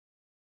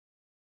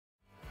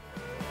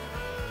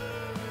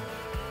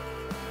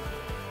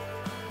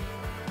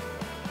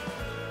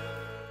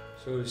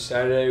So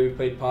Saturday we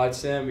played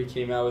Potsdam. We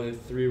came out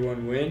with a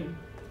 3-1 win.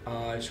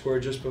 I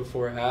scored just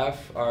before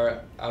half.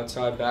 Our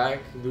outside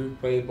back, Luke,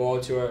 played the ball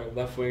to our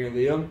left winger,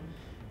 Liam.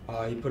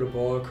 He put a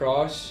ball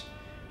across.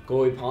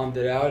 Goalie palmed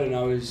it out, and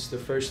I was the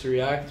first to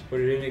react, put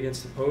it in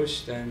against the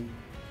post, and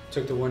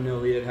took the 1-0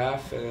 lead at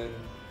half, and then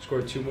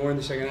scored 2 more in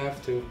the second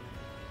half to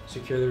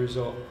secure the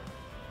result.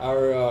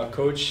 Our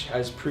coach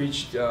has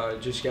preached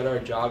just get our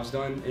jobs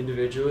done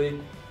individually,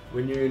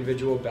 win your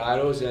individual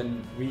battles,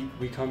 and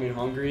we come in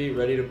hungry,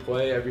 ready to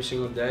play every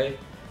single day.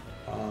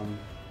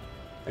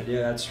 And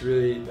yeah, that's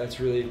really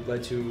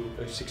led to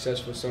a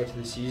successful start to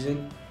the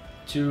season.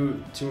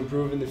 To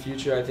improve in the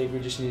future, I think we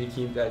just need to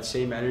keep that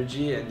same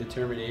energy and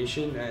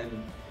determination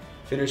and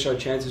finish our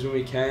chances when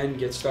we can,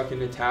 get stuck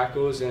into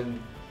tackles,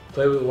 and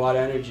play with a lot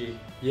of energy.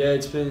 Yeah,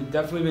 it's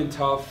definitely been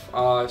tough.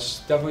 It's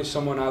definitely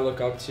someone I look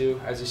up to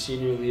as a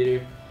senior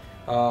leader.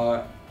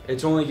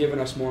 It's only given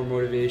us more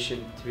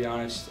motivation, to be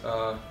honest.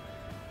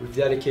 We've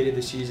dedicated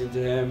the season to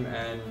him,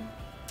 and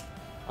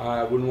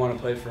I wouldn't want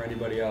to play for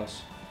anybody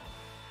else.